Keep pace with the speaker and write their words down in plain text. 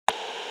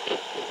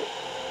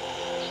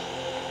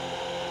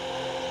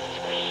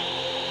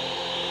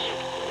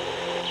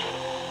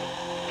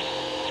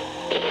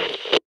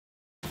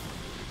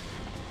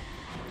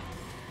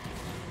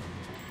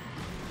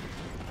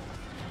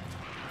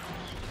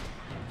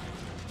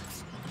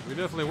We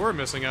definitely were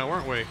missing out,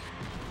 weren't we?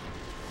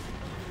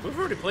 We've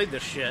already played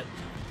this shit.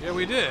 Yeah,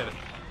 we did.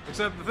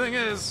 Except the thing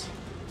is,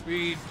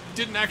 we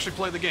didn't actually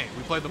play the game.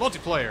 We played the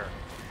multiplayer.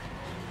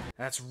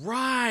 That's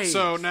right!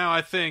 So now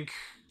I think,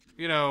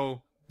 you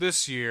know,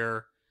 this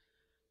year...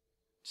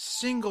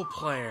 Single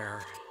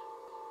player.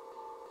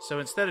 So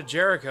instead of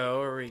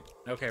Jericho, are we...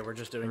 Okay, we're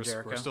just doing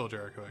Jericho. We're still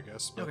Jericho, I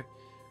guess. But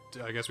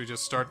okay. I guess we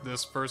just start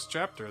this first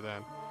chapter,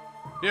 then.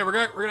 Yeah, we're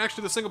gonna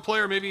actually do the single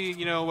player, maybe,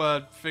 you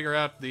know, figure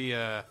out the,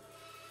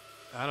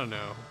 I don't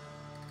know...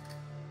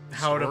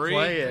 How story, to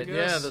play it.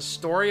 Yeah, the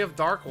story of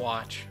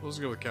Darkwatch. Let's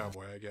go with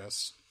Cowboy, I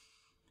guess.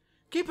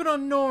 Keep it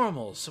on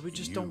normal, so we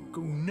just don't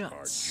go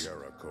nuts.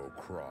 Jericho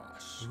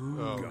Cross,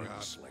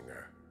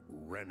 gunslinger,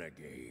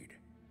 renegade,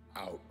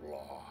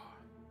 outlaw,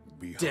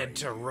 behind Dead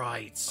to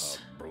rights.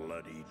 a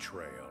bloody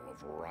trail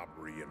of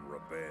robbery and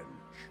revenge.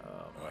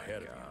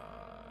 Ahead of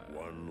you,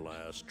 one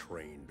last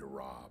train to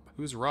rob.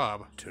 Who's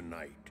Rob?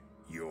 Tonight,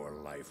 your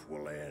life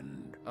will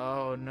end,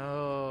 Oh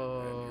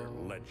no. and your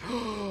legend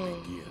will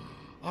begin.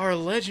 Our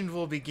legend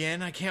will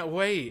begin. I can't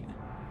wait.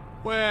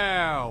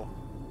 Wow!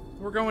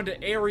 We're going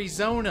to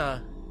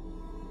Arizona.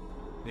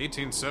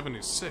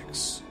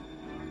 1876.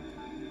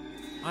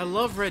 I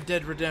love Red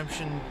Dead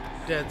Redemption,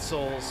 Dead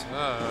Souls.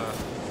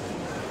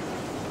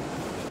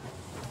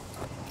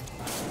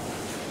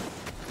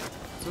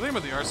 So the thing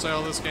about the art style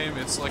of this game,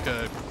 it's like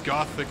a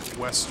gothic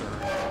western.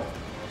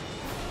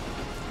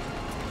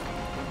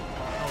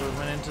 Oh, we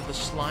went into the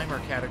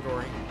Slimer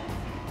category.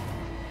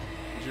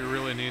 Do you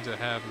really need to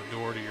have the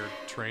door to your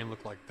train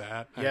look like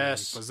that? I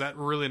Yes. mean, was that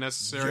really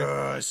necessary?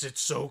 Yes, it's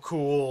so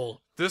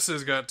cool. This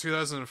has got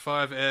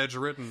 2005 Edge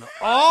written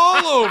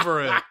all over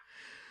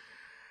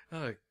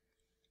it.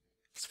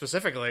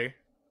 Specifically,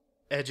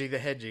 Edgy the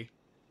Hedgy.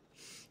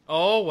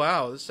 Oh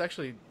wow, this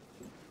actually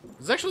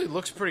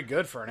looks pretty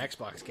good for an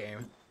Xbox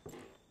game.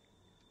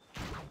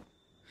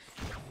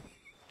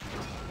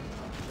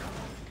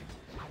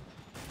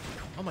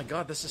 Oh my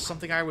god, this is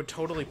something I would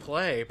totally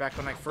play back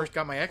when I first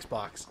got my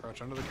Xbox.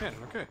 Crouch under the cannon,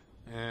 okay.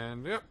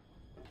 And yep.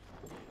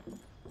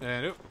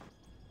 And yep.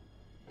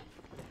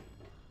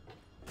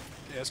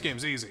 Yeah, this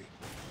game's easy.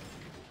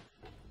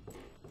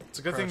 It's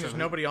a good thing there's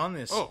nobody on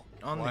this.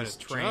 On these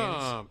trains.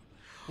 Jump.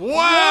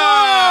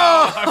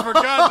 Wow! I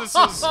forgot this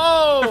is.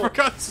 Oh! I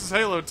forgot this is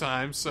Halo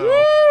time. So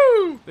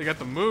Woo! they got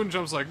the moon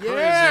jumps like crazy.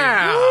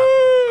 Yeah!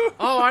 Woo!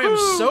 Oh, I am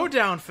so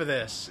down for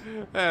this.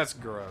 That's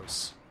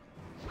gross.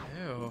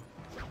 Ew.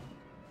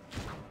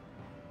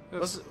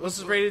 Was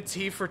this rated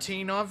T for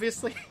teen,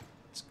 obviously?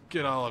 Let's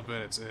get all up in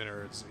its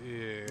innards.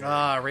 Yeah.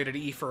 Ah, rated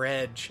E for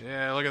Edge.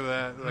 Yeah, look at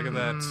that. Look at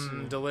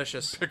that.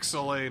 Delicious.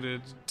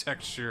 Pixelated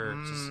texture.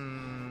 Just,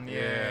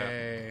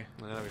 Yay.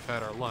 Now we've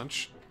had our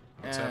lunch.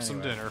 Let's have some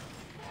Anyway. dinner.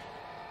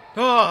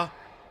 Ah!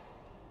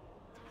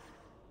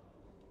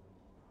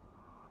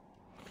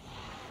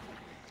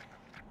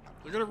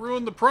 They're gonna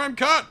ruin the prime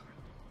cut!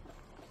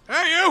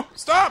 Hey, you!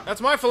 Stop!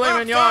 That's my filet Stop,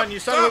 mignon, stop, you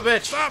son stop, of a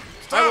bitch! Stop!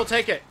 I will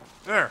take it.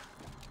 There.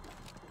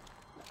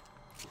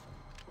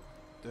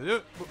 Did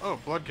it? Oh,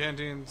 blood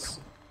canteens.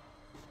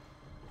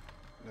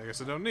 I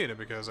guess I don't need it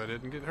because I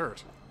didn't get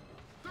hurt.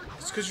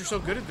 It's because you're so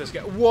good at this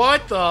guy.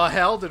 What the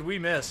hell did we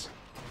miss?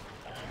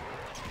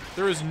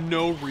 There is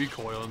no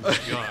recoil in this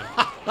gun.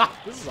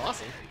 This is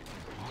awesome.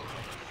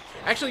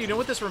 Actually, you know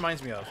what this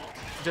reminds me of?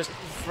 Just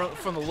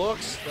from the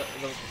looks,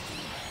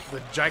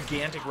 the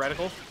gigantic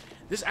reticle.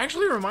 This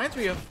actually reminds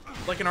me of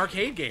like an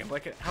arcade game,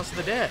 like House of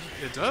the Dead.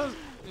 It does.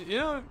 You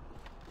know,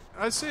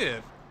 I see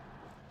it.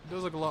 It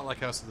does look a lot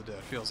like House of the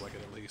Dead. Feels like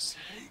it, at least.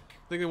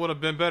 I think it would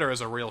have been better as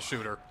a real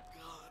shooter.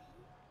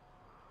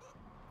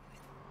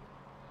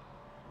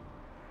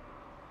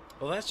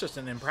 Well, that's just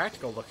an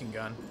impractical looking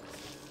gun.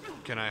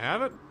 Can I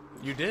have it?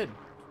 You did.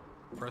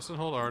 Press and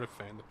hold R to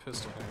feign the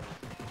pistol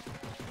hammer.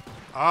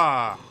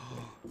 Ah!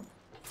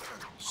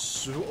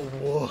 So,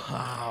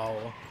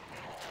 wow.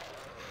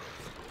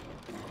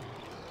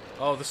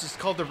 Oh, this is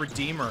called the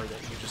Redeemer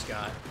that you just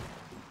got.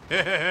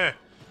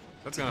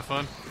 That's kind of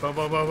fun.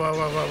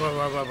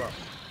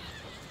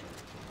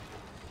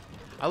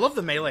 I love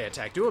the melee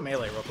attack. Do a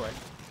melee real quick.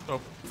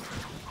 Oh.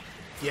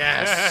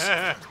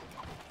 Yes!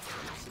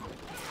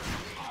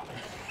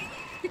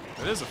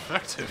 It is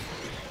effective.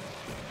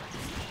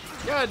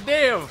 God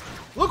damn!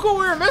 Look what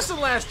we were missing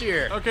last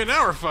year! Okay,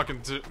 now we're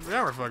fucking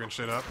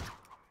shit up.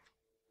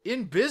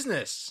 In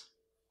business.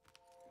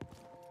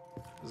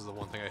 This is the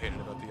one thing I hated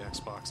about the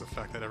Xbox, the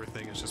fact that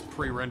everything is just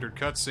pre-rendered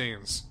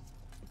cutscenes.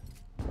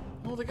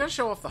 Well, they gotta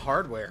show off the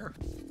hardware.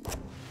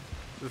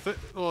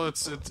 Well,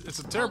 it's a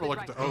terrible look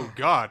at the. Oh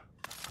God.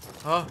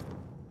 Huh?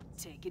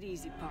 Take it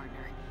easy,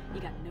 partner.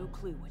 You got no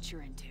clue what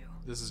you're into.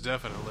 This is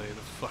definitely the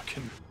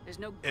fucking There's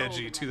no gold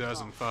edgy in that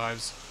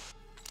 2005s.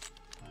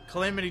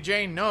 Calamity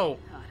Jane, no.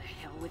 Oh, to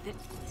hell with it.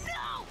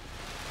 No!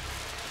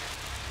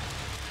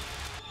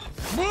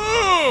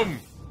 Boom!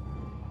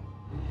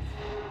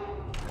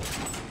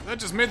 That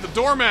just made the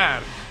door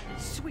mad.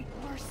 Sweet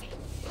mercy.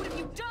 What have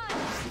you done?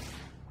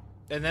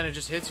 And then it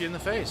just hits you in the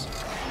face.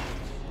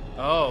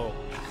 Oh.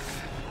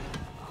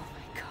 Oh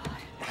my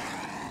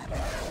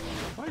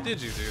god. Why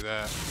did you do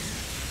that?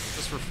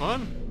 Just for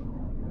fun?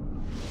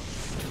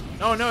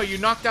 Oh no, you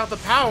knocked out the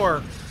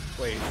power!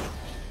 Wait.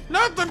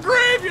 Not the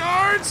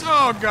graveyards!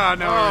 Oh god,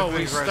 no, Oh,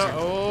 everything's rising.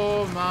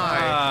 oh my.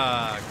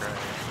 Ah,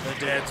 great.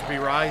 The deads be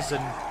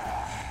rising.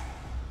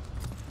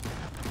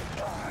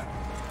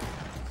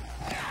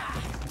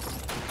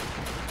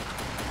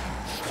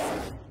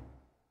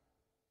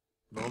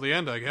 Well, the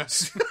end, I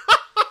guess.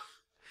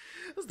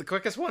 This is the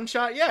quickest one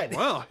shot yet.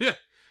 Well, yeah,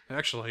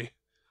 actually.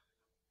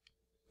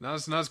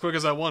 Not as quick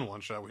as that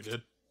one shot we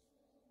did.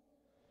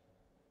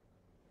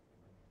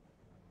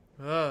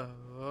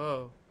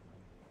 Oh.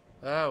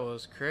 That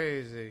was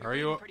crazy. Are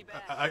you...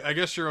 I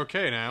guess you're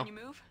okay now. Can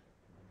you move?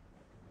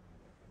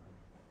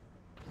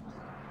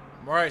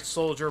 Alright,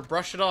 soldier,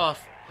 brush it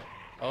off.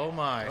 Oh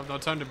my. I have no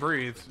time to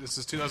breathe. This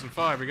is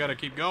 2005. We gotta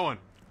keep going.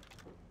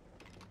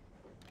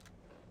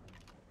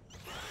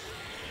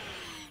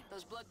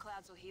 Those blood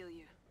clouds will heal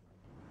you.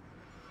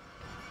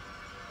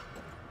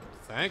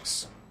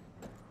 Thanks.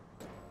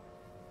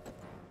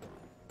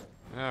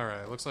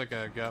 Alright, looks like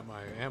I got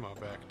my ammo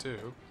back,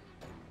 too.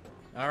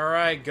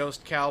 Alright,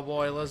 Ghost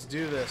Cowboy, let's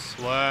do this.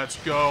 Let's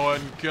go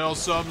and kill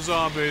some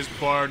zombies,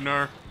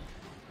 partner.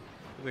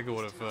 I think it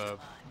would have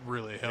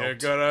really helped. You're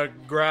gonna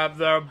grab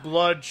their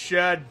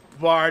bloodshed,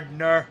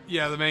 partner.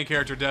 Yeah, the main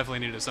character definitely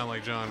needed to sound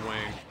like John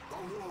Wayne.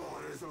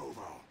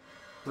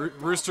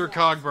 Rooster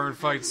Cogburn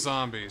fights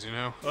zombies, you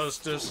know? Let's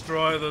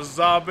destroy the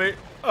zombie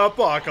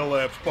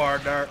apocalypse,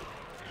 partner.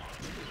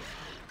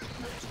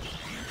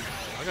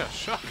 I got a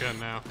shotgun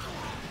now.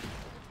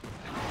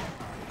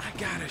 I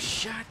got a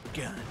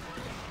shotgun.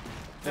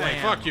 Hey,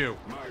 Damn. fuck you.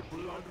 My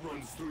blood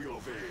runs through your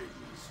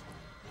veins.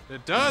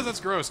 It does? That's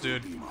gross,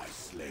 dude. My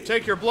slave.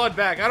 Take your blood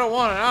back. I don't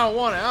want it. I don't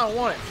want it. I don't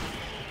want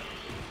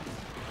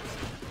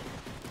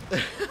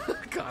it.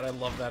 God, I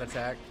love that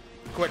attack.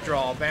 Quick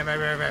draw. Bam, bam,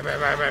 bam, bam, bam,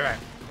 bam, bam, bam.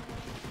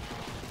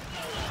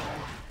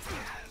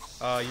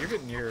 You're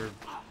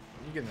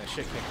getting the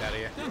shit kicked out of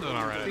you. I'm doing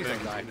alright, I Please don't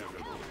think. die.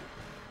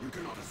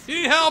 You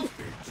need help?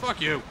 Fuck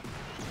you.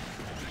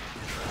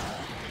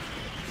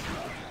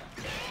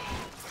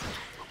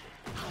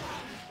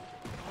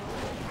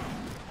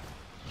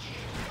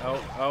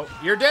 Oh,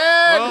 you're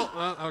dead!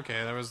 Well,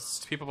 okay, there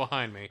was people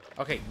behind me.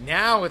 Okay,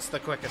 now it's the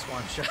quickest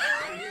one shot.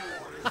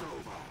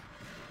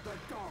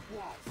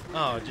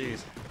 Oh,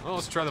 jeez. Well,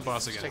 let's try the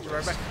boss again. Takes you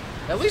right back.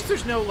 At least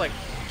there's no, like,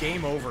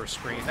 game over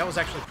screen. That was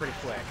actually pretty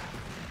quick.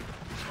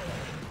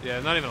 Yeah,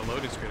 not even a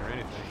loading screen or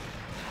anything.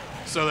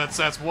 So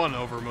that's one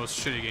over most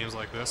shitty games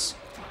like this.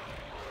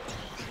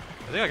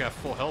 I think I got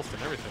full health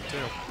and everything,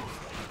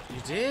 too.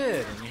 You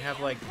did, and you have,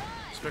 like,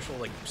 special,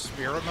 like,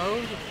 spirit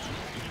mode?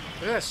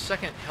 Look at that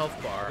second health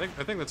bar.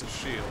 I think that's a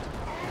shield.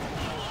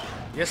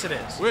 Yes, it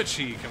is. Which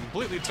he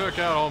completely took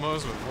out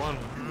almost with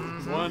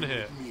one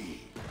hit.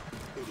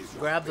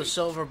 Grab the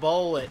silver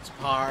bullets,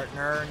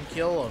 partner, and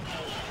kill him.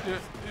 Yeah.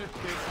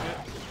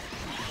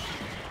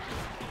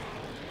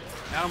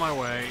 Out of my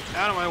way,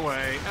 out of my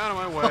way, out of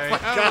my way, Oh my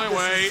out God, of my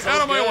way, this is so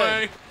out of my good.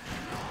 way!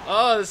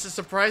 Oh, this is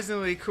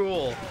surprisingly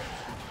cool.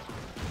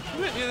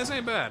 Yeah, this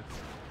ain't bad.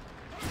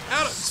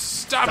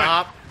 Stop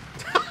Stop.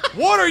 it!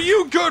 What are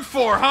you good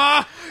for,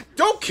 huh?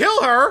 Don't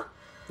kill her!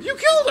 You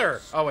killed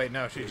her! Oh, wait,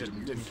 no, she just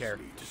didn't care.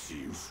 To see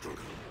you struggle.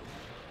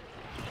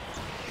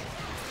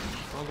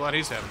 I'm glad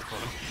he's having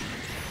fun.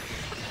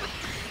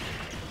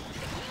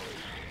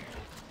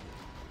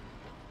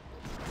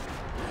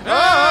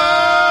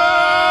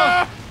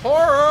 Ah!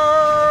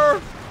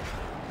 Horror!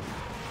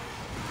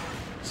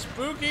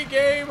 Spooky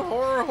game,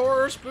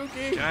 horror,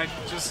 spooky. Can I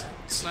just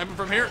snipe him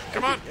from here?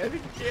 Come on! I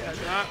think you can.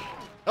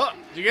 Oh,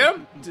 did you get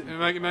him?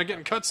 Am I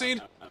getting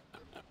cutscene?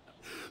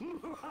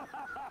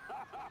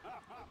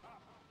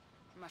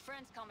 My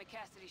friends call me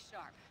Cassidy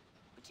Sharp,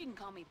 but you can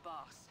call me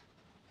Boss.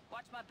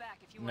 Watch my back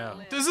if you No. want to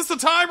live. Is this the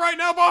time right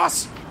now,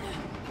 boss?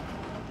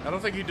 I don't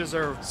think you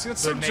deserve See,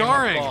 that's the so name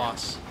jarring. of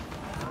boss.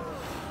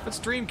 That's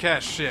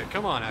Dreamcast shit.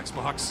 Come on,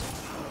 Xbox.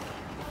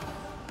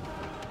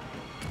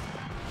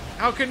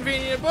 How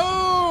convenient!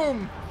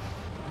 Boom!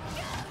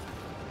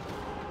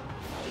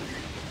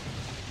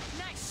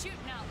 Nice shooting,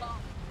 outlaw.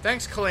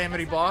 Thanks,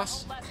 Calamity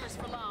Boss. Won't last us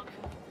for long.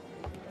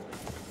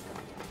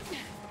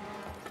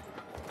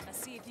 Let's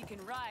see if you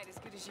can ride as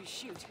good as you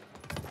shoot.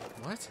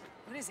 What?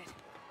 What is it?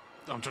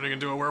 I'm turning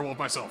into a werewolf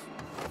myself.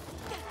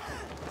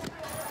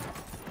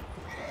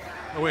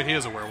 Oh wait, he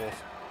is a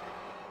werewolf.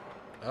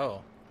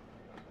 Oh.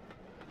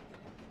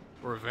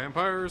 Or a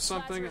vampire or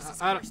something? Lazarus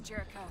is I first,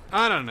 Jericho.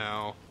 don't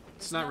know.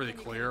 It's There's not really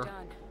nothing you could've clear.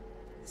 done.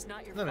 It's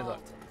not your Let me fault.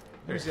 look.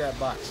 Let me see that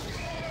box.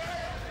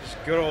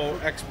 Just good old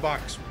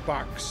Xbox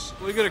box.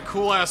 We get a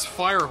cool ass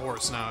fire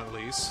horse now, at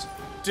least.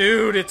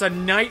 Dude, it's a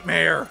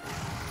nightmare!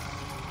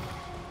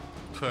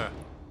 Puh.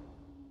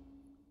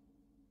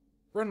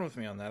 Run with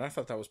me on that. I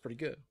thought that was pretty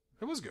good.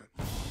 It was good.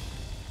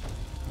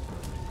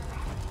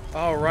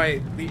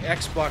 Alright, the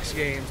Xbox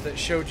games that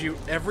showed you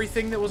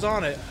everything that was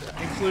on it,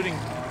 including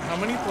how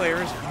many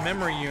players,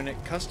 memory unit,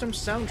 custom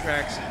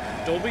soundtracks,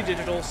 Dolby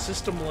Digital,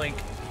 System Link,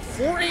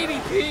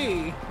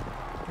 480p,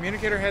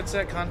 communicator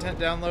headset, content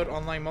download,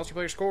 online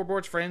multiplayer,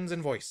 scoreboards, friends,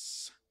 and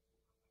voice.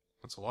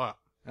 That's a lot.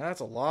 That's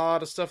a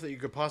lot of stuff that you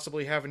could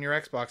possibly have in your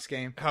Xbox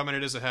game. How many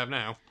does it have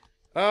now?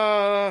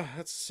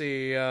 Let's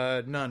see,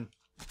 none.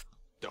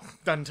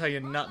 Doesn't tell you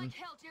Run nothing. like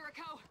hell,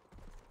 Jericho.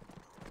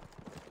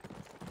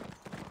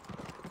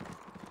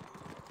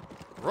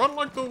 Run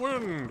like the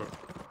wind!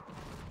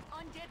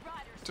 Undead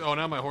riders. Oh,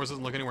 now my horse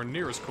doesn't look anywhere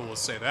near as cool as,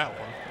 say, that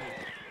one.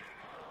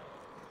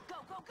 Go,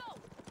 go, go.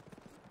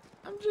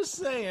 I'm just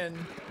saying,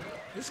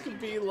 this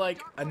could be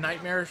like a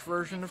nightmarish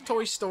version of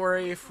Toy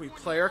Story if we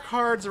play our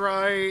cards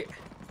right.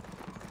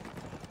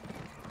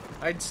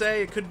 I'd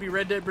say it could be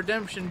Red Dead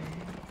Redemption,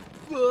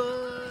 but...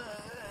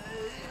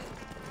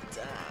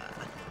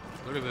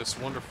 Look at this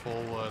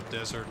wonderful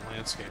desert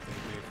landscape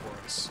they made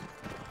for us.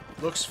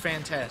 looks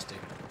fantastic.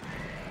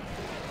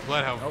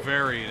 Glad how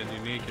varied and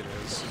unique it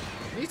is.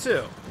 Me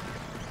too.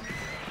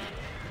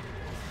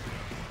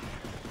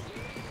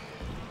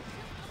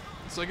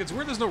 It's like, it's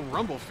weird there's no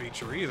rumble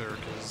feature either,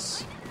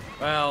 because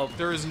Well,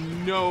 there is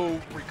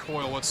no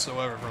recoil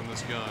whatsoever from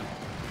this gun.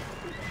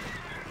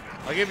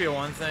 I'll give you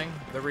one thing.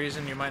 The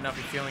reason you might not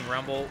be feeling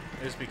rumble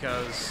is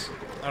because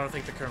I don't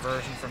think the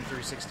conversion from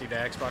 360 to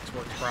Xbox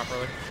works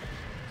properly.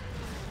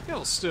 Yeah,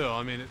 well, still,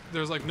 I mean,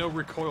 there's like no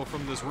recoil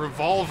from this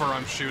revolver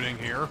I'm shooting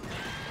here.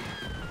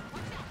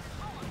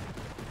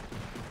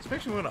 This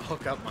makes me want to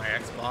hook up my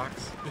Xbox,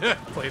 Yeah.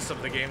 play some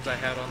of the games I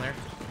had on there.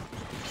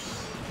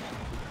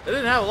 I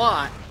didn't have a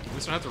lot, At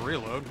least I don't have to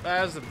reload. but I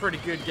had some pretty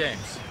good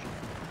games.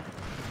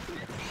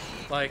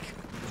 Like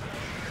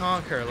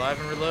Conquer, Live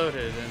and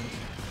Reloaded, and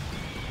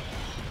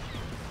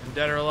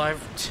Dead or Alive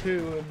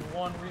 2 and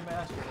 1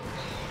 remastered.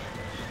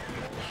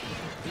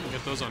 You can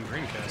get those on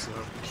Dreamcast,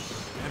 though.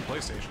 And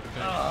PlayStation, I think.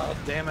 Oh,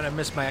 damn it, I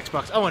missed my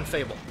Xbox. Oh, and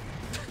Fable.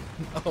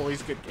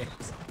 Always good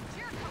games.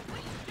 Jericho,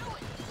 wait, do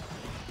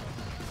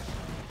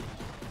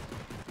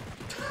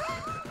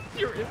it.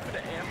 Your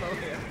infinite ammo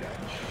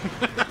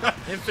handgun.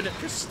 Infinite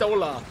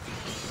pistola.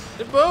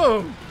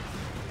 Boom!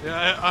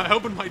 Yeah, I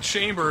opened my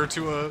chamber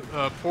to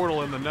a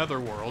portal in the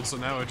netherworld, so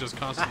now it just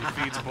constantly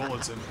feeds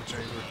bullets into the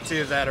chamber. It's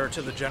either that or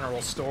to the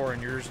general store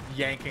and you're just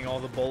yanking all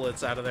the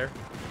bullets out of there.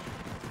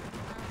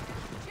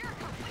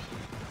 Jericho, wait.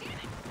 Damn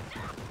it.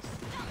 Stop.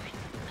 Stop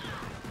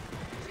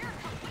it.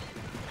 Jericho,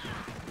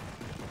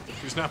 wait.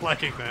 She's not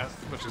liking that,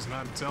 but she's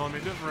not telling me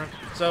different.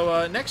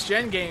 So,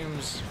 next-gen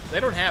games, they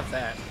don't have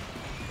that.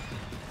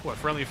 What,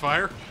 friendly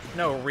fire?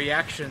 No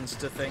reactions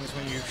to things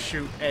when you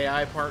shoot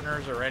AI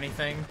partners or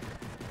anything.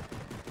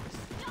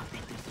 Stop it.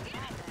 Damn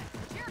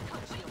it. Jericho,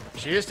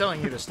 wait. She is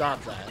telling you to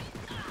stop that.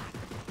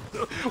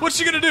 What's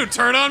she gonna do,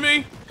 turn on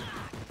me?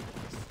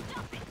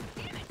 Stop it.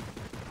 Damn it.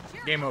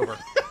 Jericho, Game over.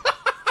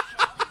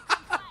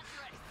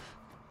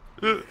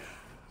 Flee.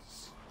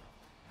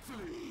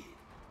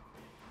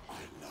 I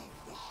love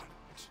the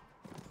hunt.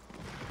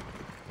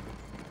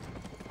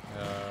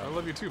 I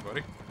love you too,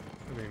 buddy.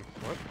 I mean,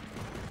 what?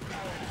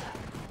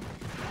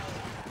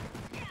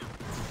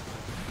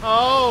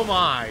 Oh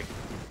my!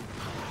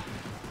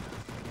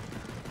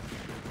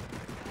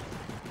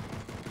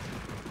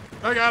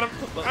 I got him!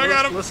 I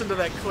got him! Listen to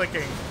that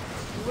clicking.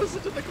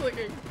 Listen to the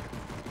clicking.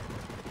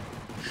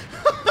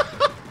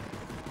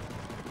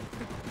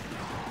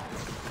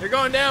 You're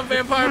going down,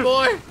 vampire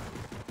boy!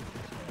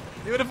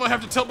 Even if I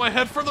have to tilt my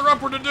head further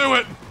upward to do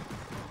it!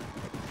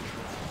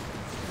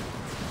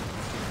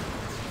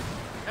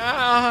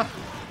 Ah!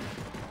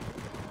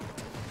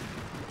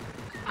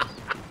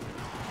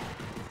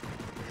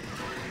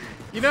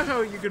 You know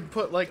how you could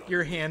put, like,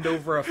 your hand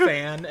over a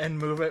fan and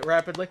move it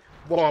rapidly?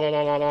 You're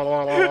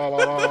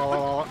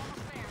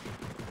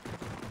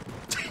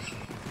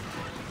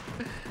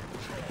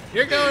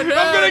going down!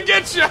 I'm gonna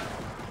get you!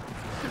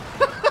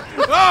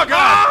 Oh,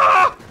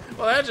 God!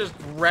 Well, that just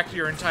wrecked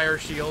your entire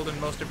shield and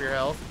most of your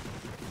health.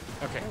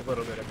 Okay, a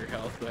little bit of your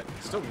health, but it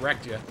still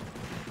wrecked you.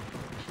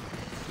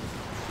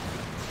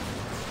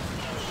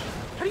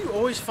 How do you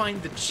always find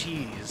the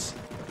cheese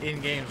in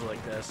games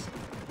like this?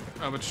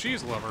 I'm a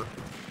cheese lover.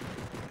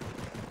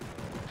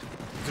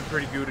 It's a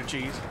pretty good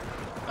cheese.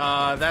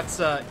 Yeah.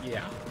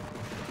 Yeah,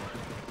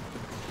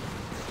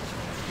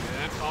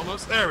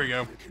 almost. There we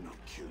go. I cannot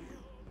kill you.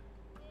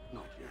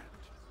 Not yet.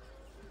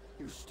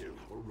 You still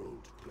have a role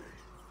to play.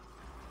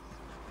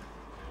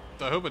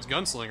 I hope it's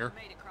Gunslinger.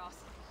 Made it cross.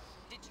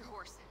 Ditch your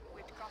horse.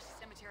 We have to cross the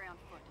cemetery on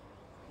foot.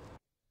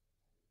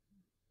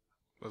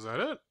 Was that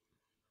it?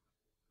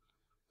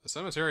 The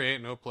cemetery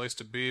ain't no place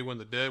to be when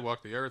the dead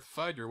walk the earth.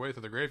 Find your way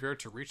through the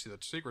graveyard to reach the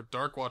secret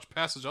Darkwatch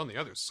passage on the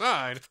other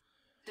side.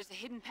 There's a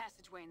hidden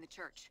passageway in the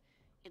church.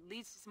 It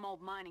leads to some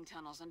old mining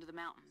tunnels under the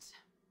mountains.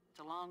 It's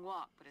a long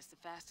walk, but it's the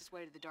fastest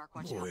way to the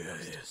Darkwatch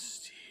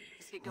outpost.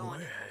 Let's get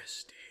going.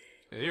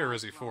 Yeah, you're a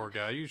Resi 4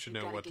 guy. You should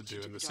know what to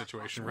do in this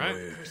situation, right?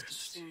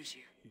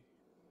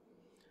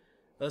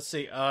 Let's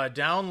see.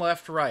 Down,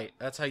 left, right.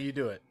 That's how you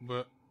do it.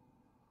 But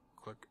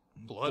click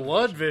blood.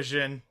 Blood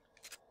vision.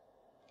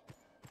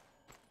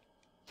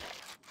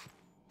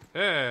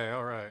 Hey,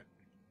 all right.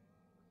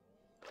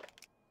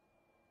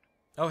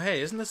 Oh,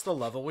 hey, isn't this the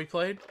level we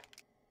played?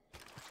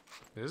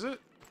 Is it?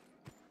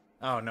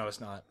 Oh, no, it's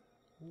not.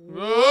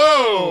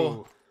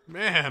 Whoa,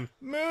 man!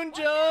 Moon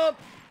jump!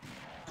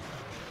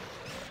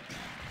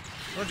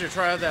 Why don't you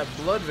try out that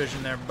blood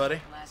vision there,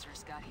 buddy?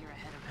 Lazarus got here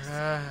ahead of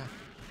us.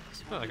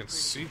 This Well, won't I be can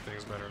pretty. see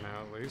things better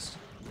now, at least.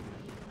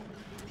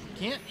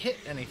 Can't hit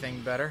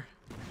anything better,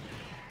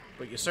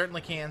 but you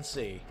certainly can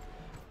see.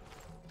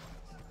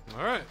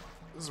 Alright,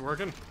 this is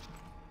working.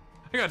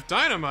 I got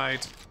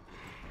dynamite!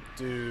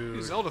 Dude.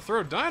 Use L to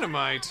throw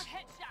dynamite!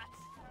 Headshots.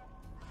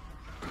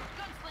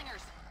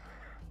 Gunslingers.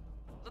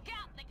 Look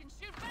out, they can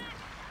shoot back.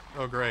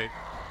 Oh, great.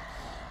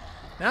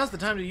 Now's the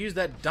time to use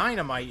that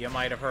dynamite you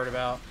might have heard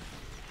about.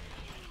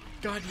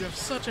 God, you have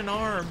such an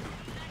arm.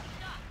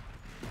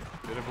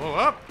 Did it blow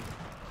up?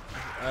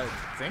 I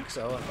think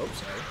so. I hope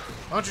so.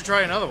 Why don't you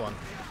try another one?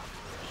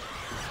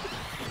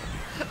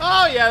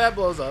 Oh, yeah, that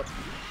blows up.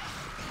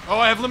 Oh,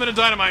 I have limited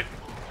dynamite!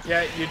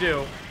 Yeah, you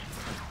do.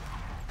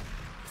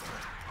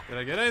 Did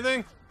I get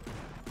anything?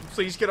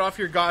 Please get off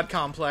your god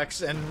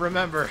complex and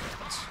remember,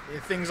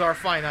 things are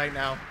finite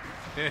now.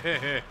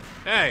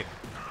 Hey!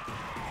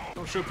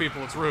 Don't shoot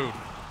people, it's rude.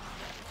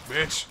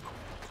 Bitch.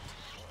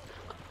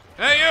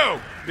 Hey,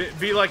 you!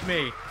 Be like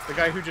me, the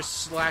guy who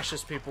just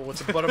slashes people with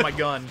the butt of my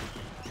gun.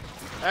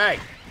 Hey!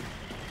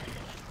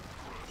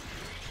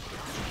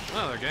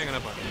 Oh, they're ganging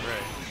up on me.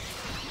 Great.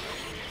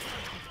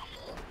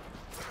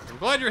 I'm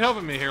glad you're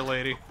helping me here,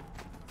 lady.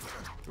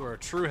 You are a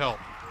true help.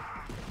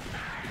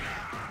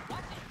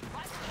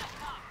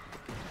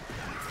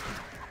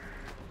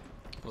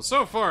 Well,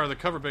 so far, the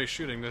cover-based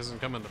shooting doesn't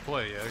come into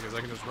play yet, because I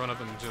can just run up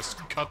and just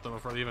cut them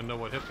before they even know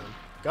what hit them.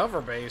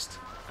 Cover-based?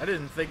 I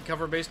didn't think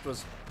cover-based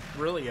was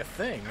really a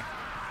thing.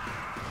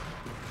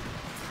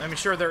 I mean,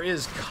 sure, there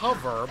is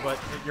cover, but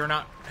you're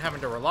not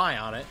having to rely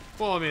on it.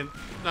 Well, I mean,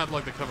 not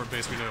like the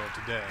cover-based we know of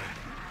today.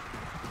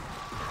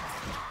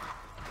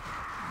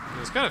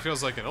 This kind of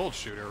feels like an old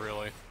shooter,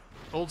 really.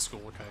 Old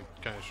school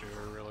kind of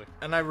shooter, really.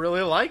 And I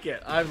really like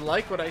it. I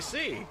like what I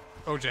see.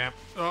 Oh, jam.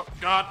 Oh,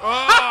 God.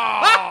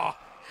 Oh!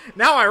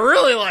 Now I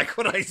really like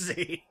what I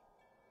see.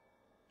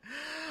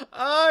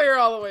 Oh, you're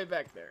all the way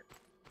back there.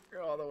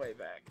 You're all the way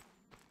back.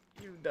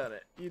 You've done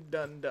it. You've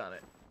done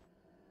it.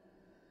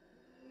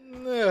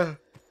 Ugh.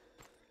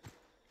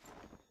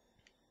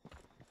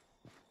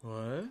 What?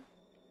 Oh,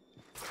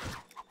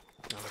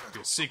 there could be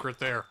a secret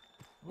there.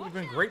 Would have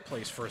been a great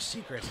place for a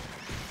secret.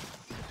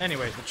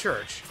 Anyway, the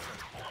church.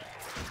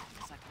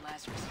 Looks like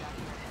Lazarus got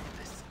here ahead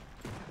of us.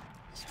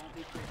 This won't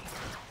be pretty.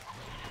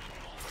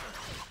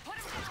 Put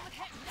him down with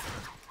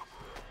headshots.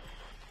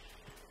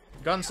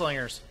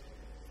 Gunslingers.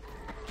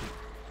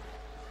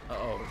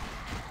 Uh-oh.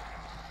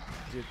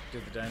 Did the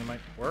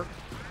dynamite work?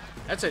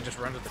 I'd say just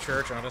run to the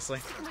church, honestly.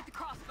 Stick him with the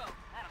crossbow.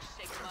 That'll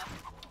shake him up.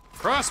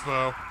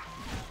 Crossbow?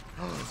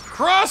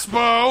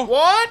 Crossbow?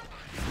 What?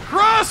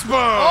 Crossbow!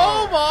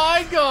 Oh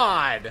my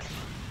god!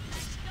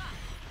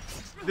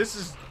 This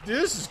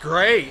is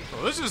great.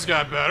 Well, this just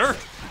got better.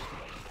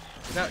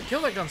 Now,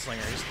 kill that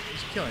gunslinger.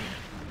 He's killing you.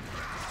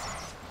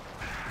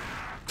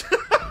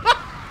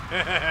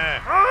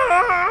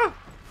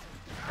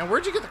 And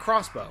where'd you get the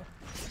crossbow?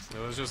 It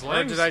was just Or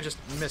laying. did I just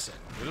miss it?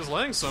 It was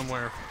laying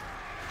somewhere.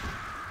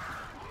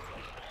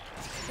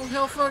 Well,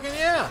 hell fucking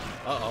yeah!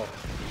 Uh-oh.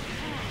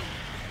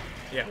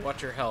 Yeah,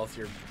 watch your health.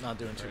 You're not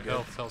doing too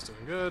good. Health's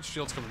doing good.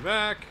 Shield's coming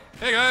back.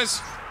 Hey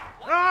guys.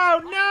 Oh,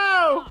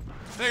 no!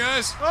 Hey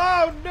guys.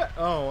 Oh, no!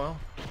 Oh, well.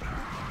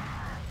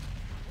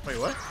 Wait,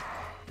 what?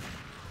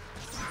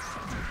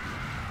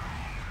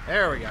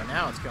 There we go.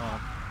 Now it's going.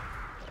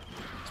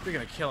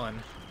 Speaking of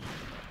killing,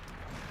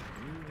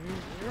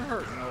 you're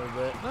hurting a little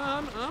bit.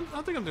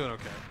 I think I'm doing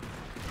okay.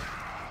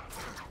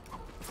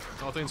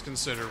 All things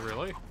considered,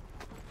 really.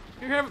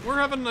 We're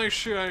having a nice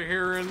shoot out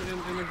here in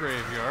the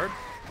graveyard.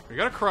 We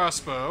got a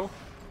crossbow.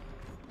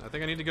 I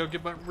think I need to go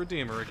get my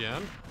Redeemer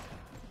again.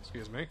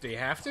 Excuse me. Do you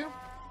have to?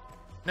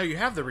 No, you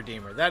have the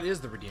Redeemer. That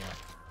is the Redeemer.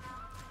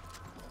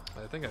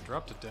 I think I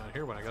dropped it down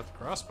here when I got the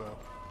crossbow.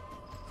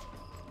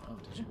 Oh,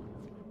 did you?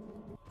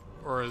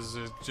 Or is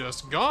it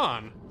just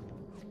gone?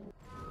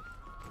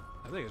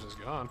 I think it's just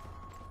gone.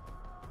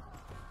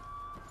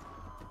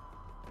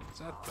 What's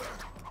that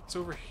though? It's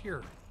over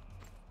here.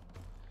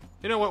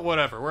 You know what?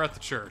 Whatever. We're at the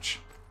church.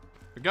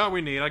 We got what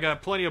we need. I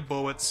got plenty of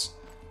bullets.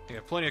 I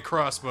got plenty of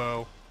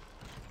crossbow.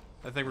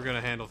 I think we're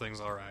gonna handle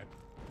things alright.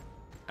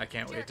 I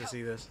can't wait to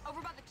see this.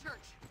 Over by the church.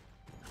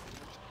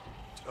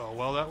 Oh,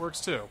 well, that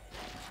works too.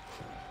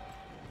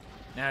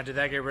 Now, did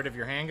that get rid of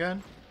your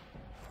handgun?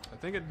 I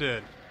think it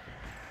did.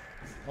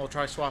 Well,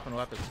 try swapping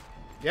weapons.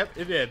 Yep,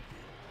 it did.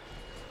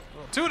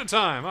 Well, 2 at a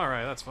time.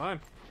 Alright, that's fine.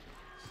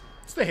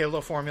 It's the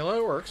Halo formula.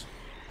 It works.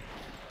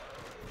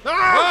 Whoa,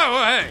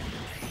 whoa, hey!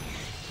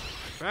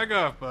 Back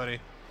off, buddy.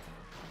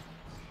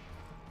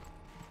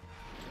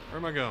 Where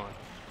am I going?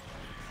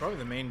 Probably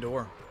the main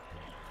door.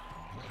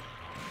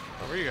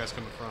 Oh, where are you guys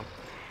coming from?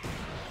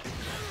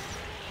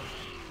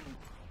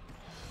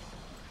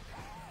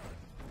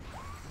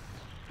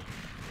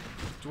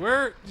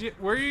 Where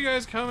are you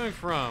guys coming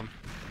from?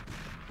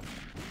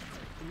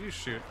 You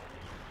shoot.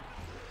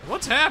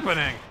 What's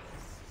happening?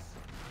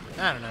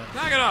 I don't know.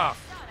 Knock it off!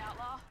 Down,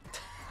 outlaw.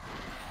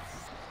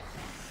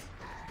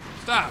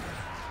 Stop!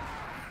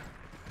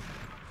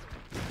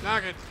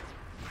 Knock it!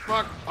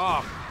 Fuck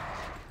off!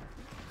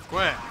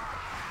 Quit.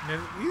 Now,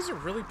 these are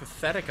really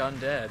pathetic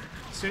undead.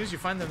 As soon as you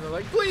find them, they're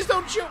like, please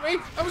don't shoot me!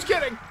 I was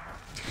kidding!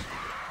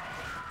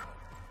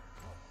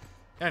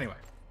 Anyway.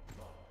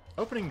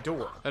 Opening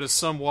door. That is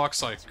some walk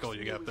cycle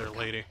you got there,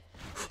 lady.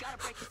 We gotta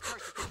break this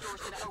curse if this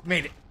door's gonna open.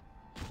 Made it.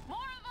 More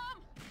of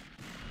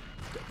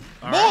them!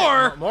 All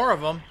More? right, more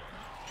of them.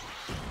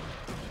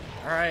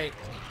 Alright.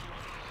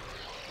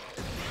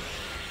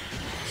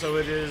 So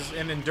it is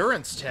an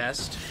endurance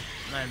test,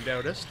 I've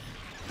noticed.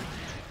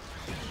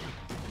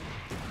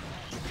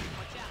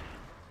 Watch out.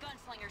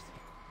 Gunslingers.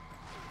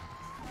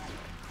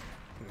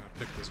 I'm gonna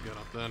pick this gun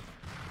up then.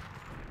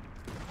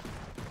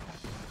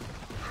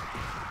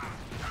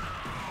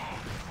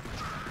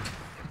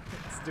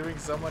 It's doing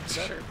so much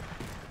better.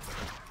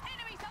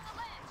 Enemies on the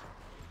ledge!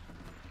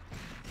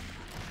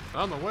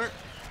 On the where?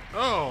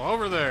 Oh,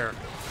 over there.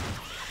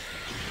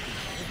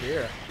 Oh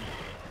dear.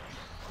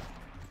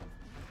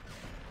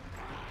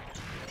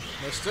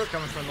 They're still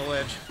coming from the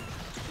ledge.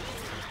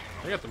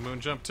 They got the moon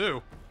jump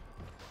too.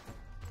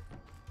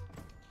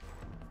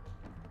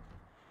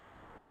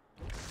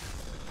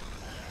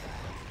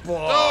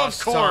 Boss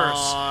of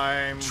course.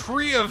 time.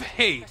 Tree of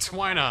Hate.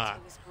 Why not?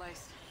 Kill this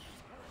place.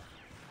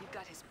 You've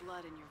got his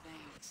blood in your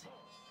veins.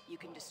 You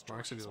can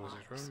destroy his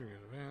lives.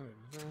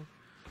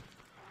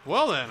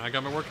 Well then, I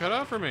got my work cut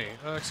out for me.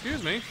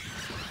 Excuse me.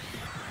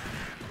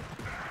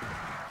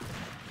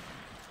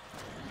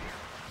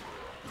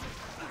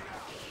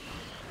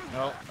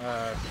 No,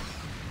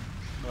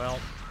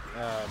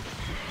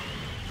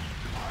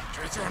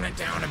 try throwing it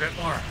down a bit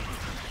more.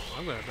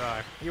 I'm gonna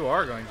die. You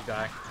are going to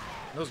die.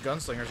 Those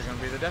gunslingers are going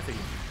to be the death of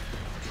you.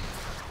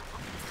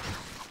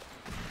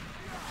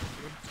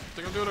 I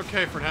think I'm doing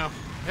okay for now.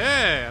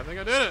 Hey, I think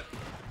I did it.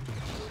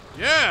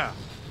 Yeah.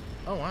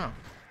 Oh, wow.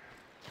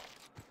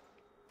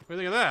 What do you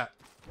think of that?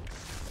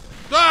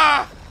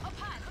 Ah! Up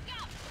high, look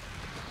out!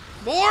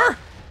 More?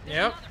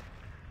 Yep.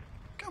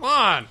 Come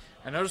on.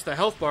 I noticed the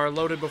health bar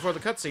loaded before the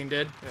cutscene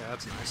did. Yeah,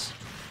 that's nice.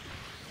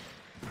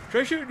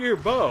 Try shooting your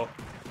bow.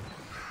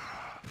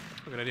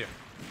 Good idea.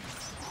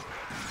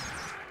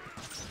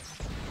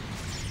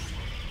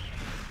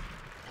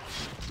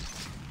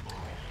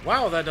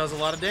 Wow, that does a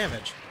lot of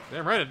damage.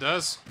 Damn right it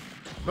does.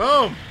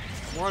 Boom!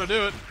 More to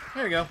do it.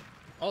 There you go.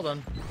 All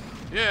done.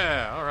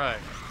 Yeah, alright.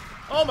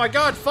 Oh my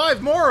god,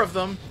 5 more of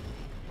them!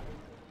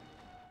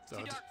 It's too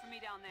dark for me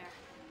down there.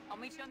 I'll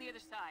meet you on the other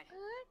side.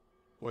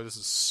 Boy, this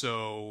is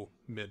so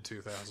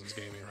mid-2000s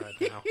gaming right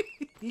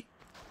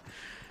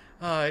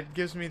now. It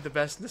gives me the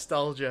best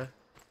nostalgia.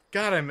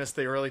 God, I miss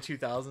the early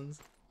 2000s.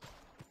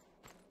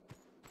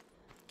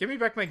 Give me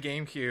back my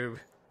GameCube.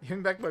 Give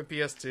me back my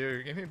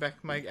PS2. Give me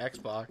back my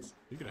Xbox.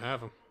 You can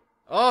have them.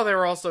 Oh, they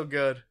were all so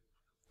good.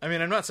 I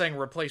mean, I'm not saying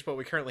replace what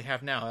we currently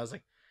have now. I was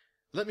like,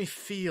 let me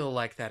feel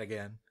like that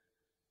again.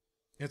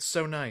 It's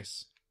so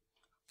nice.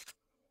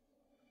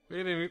 We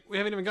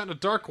haven't even gotten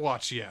to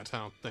Darkwatch yet, I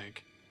don't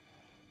think.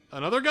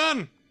 Another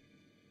gun?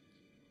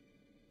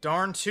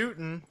 Darn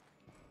tootin',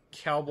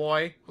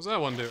 cowboy. What's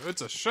that one do?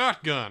 It's a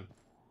shotgun.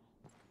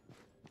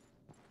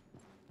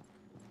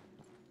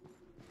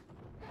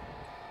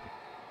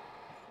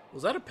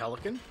 Was that a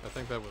pelican? I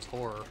think that was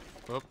horror.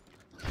 Oh.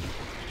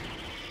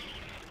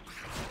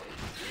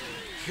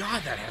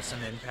 God, that has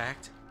some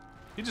impact.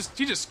 He just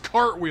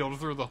cartwheeled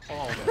through the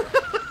hall there.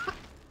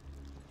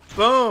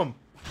 Boom!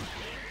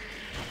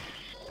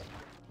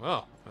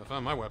 Well, I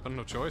found my weapon,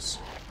 no choice.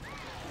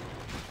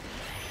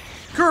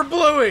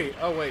 Kerblooey!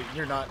 Oh wait,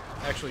 you're not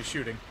actually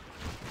shooting.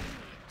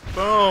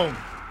 Boom!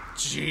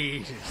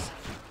 Jeez.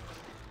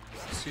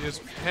 See his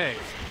hey.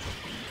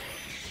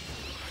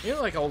 You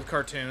know, like old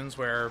cartoons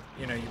where,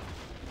 you know, you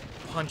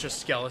punch a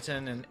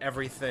skeleton and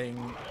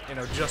everything, you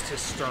know, just his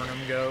sternum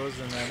goes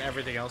and then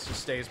everything else just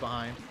stays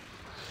behind?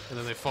 And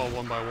then they fall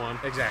one by one.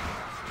 Exactly.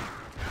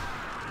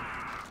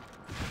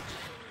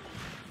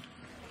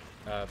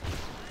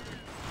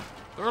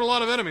 There are a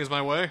lot of enemies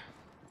my way.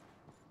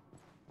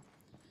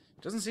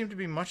 Doesn't seem to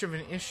be much of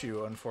an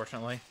issue,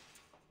 unfortunately.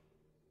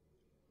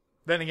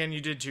 Then again,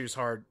 you did choose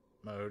hard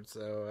mode,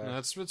 so... No,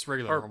 it's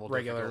regular or normal.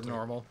 regular, difficulty.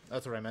 normal.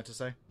 That's what I meant to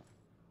say.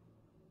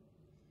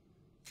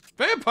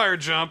 Vampire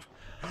jump!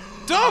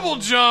 Double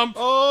jump!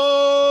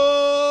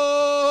 Oh,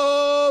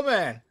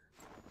 man.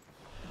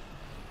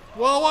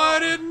 Well, why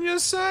didn't you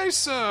say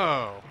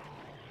so?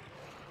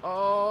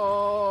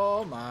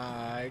 Oh,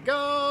 my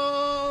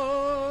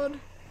God.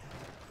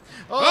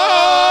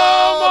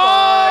 Oh,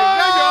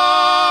 my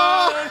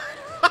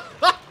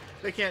God!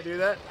 They can't do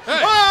that.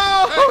 Hey,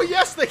 oh,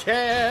 yes, they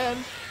can.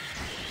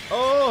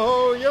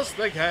 Oh, yes,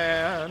 they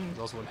can. It was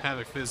also when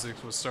Havoc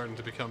Physics was starting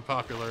to become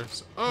popular.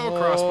 So, oh,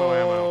 crossbow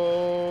ammo.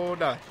 Oh,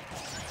 die.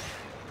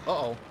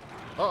 Uh-oh.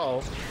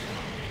 Uh-oh.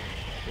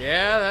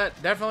 Yeah, that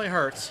definitely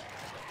hurts.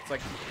 It's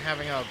like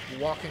having a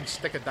walking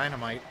stick of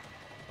dynamite.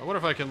 I wonder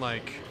if I can,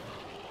 like...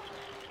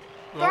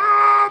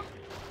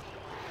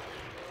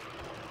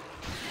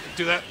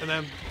 do that and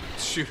then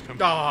shoot him.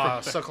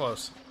 Ah, so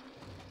close.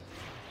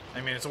 I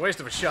mean, it's a waste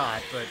of a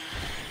shot, but...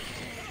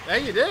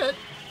 Hey, you did it.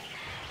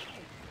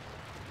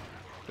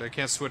 I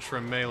can't switch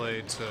from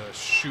melee to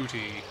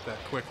shooty that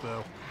quick,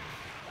 though.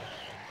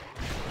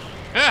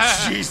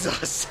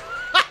 Jesus!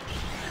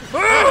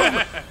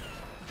 Boom!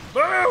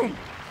 Boom!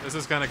 This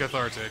is kind of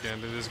cathartic,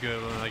 and it is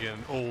good in like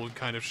an old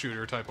kind of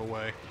shooter type of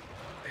way.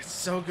 It's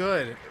so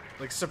good.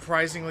 Like,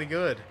 surprisingly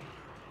good.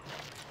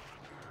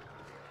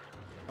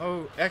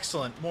 Oh,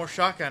 excellent. More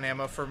shotgun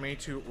ammo for me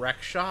to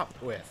wreck shop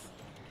with.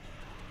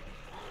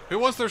 Who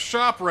wants their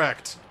shop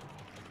wrecked?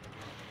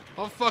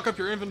 I'll fuck up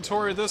your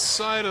inventory this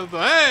side of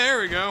the... Hey, there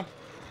we go.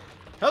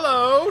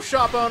 Hello,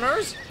 shop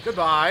owners.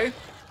 Goodbye.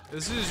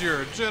 This is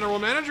your general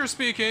manager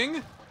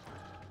speaking.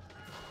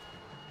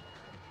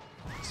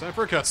 It's time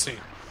for a cutscene.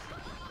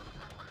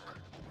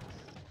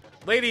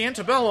 Lady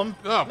Antebellum.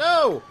 Oh.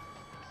 No!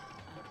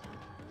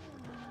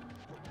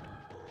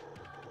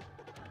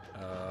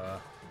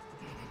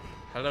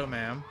 Hello,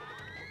 ma'am.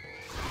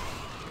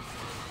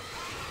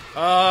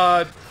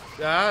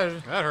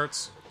 That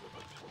hurts.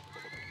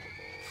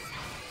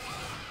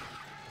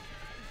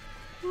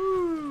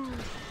 Woo.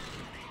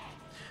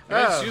 Can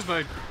I just use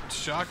my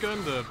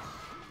shotgun to...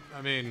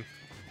 I mean...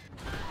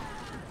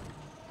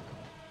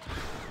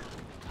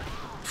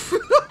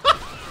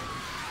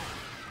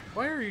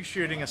 Why are you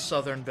shooting a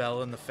Southern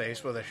Belle in the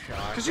face with a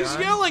shotgun? Because she's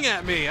yelling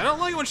at me. I don't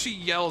like it when she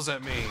yells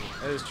at me.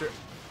 That is true.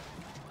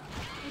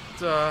 What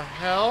the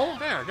hell?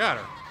 There, got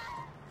her.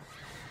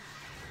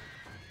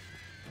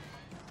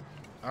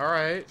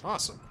 Alright.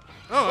 Awesome.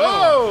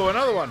 Oh, Whoa!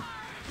 Another one!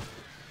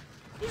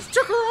 He just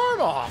took her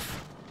arm off!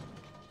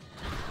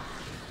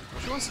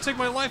 she wants to take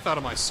my life out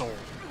of my soul.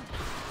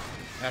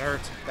 That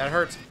hurts. That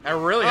hurts. That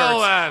really hurts.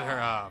 Oh, that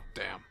hurt. Oh,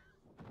 damn.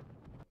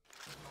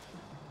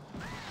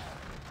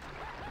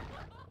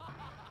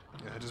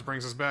 Yeah, it just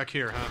brings us back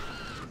here, huh?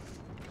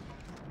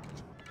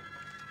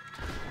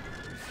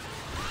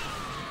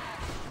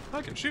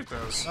 I can shoot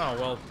those. Oh,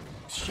 well,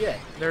 shit.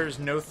 There's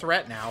no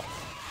threat now.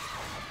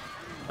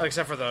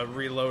 Except for the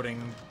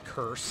reloading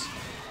curse.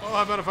 Well,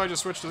 how about if I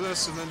just switch to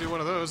this and then do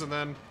one of those and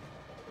then...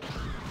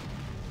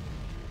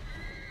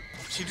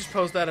 She just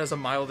posed that as a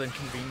mild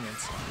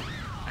inconvenience.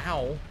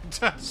 Ow.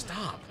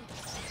 Stop.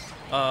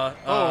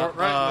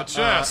 right in the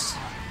chest.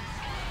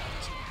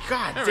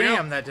 God There we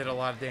damn, go. that did a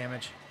lot of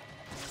damage.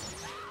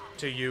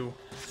 To you.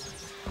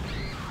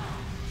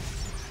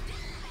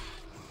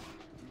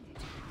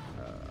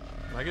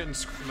 Am I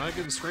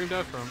getting screamed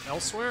at from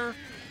elsewhere?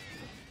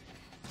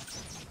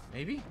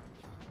 Maybe?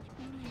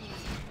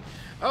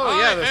 Oh,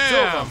 yeah, there's two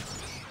of them.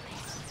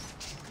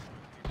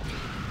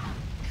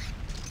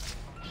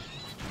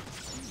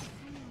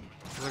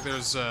 Feels like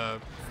there's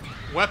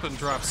weapon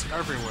drops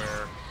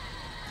everywhere.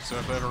 So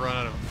if I ever run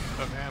out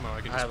of ammo,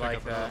 I can just pick like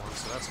up another that. one,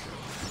 so that's good.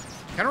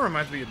 Kind of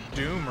reminds me of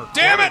Doom or...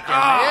 Damn it!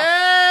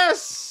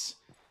 Yes!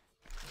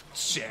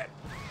 Shit.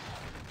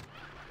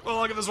 Well,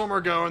 I'll give this one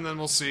more go, and then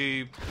we'll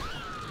see.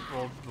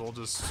 We'll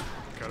just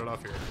cut it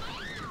off here.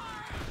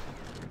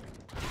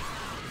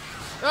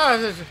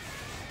 Ah,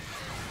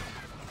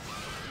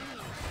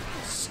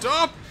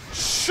 Stop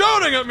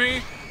shouting at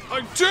me!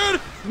 I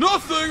did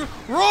nothing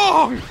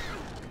wrong!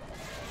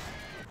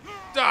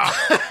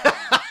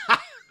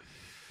 Ah.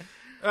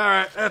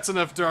 Alright, that's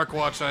enough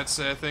Darkwatch, I'd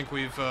say. I think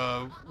we've,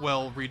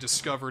 well,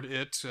 rediscovered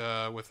it,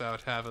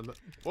 without having the...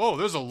 Whoa,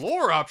 there's a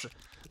lore option!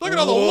 Look at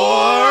all the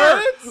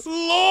lore!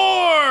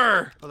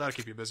 Lore! Well, that'll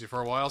keep you busy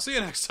for a while. See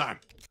you next time.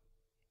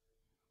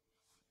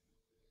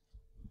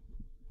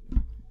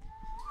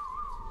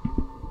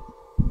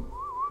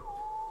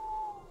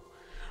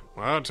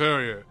 Well, I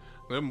tell you,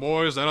 them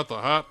boys down at the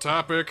Hot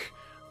Topic,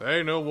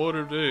 they know what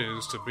it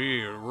is to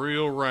be a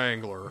real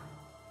wrangler.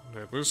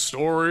 This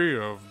story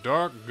of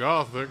dark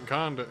gothic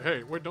kind of...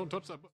 Hey, wait, don't touch that button.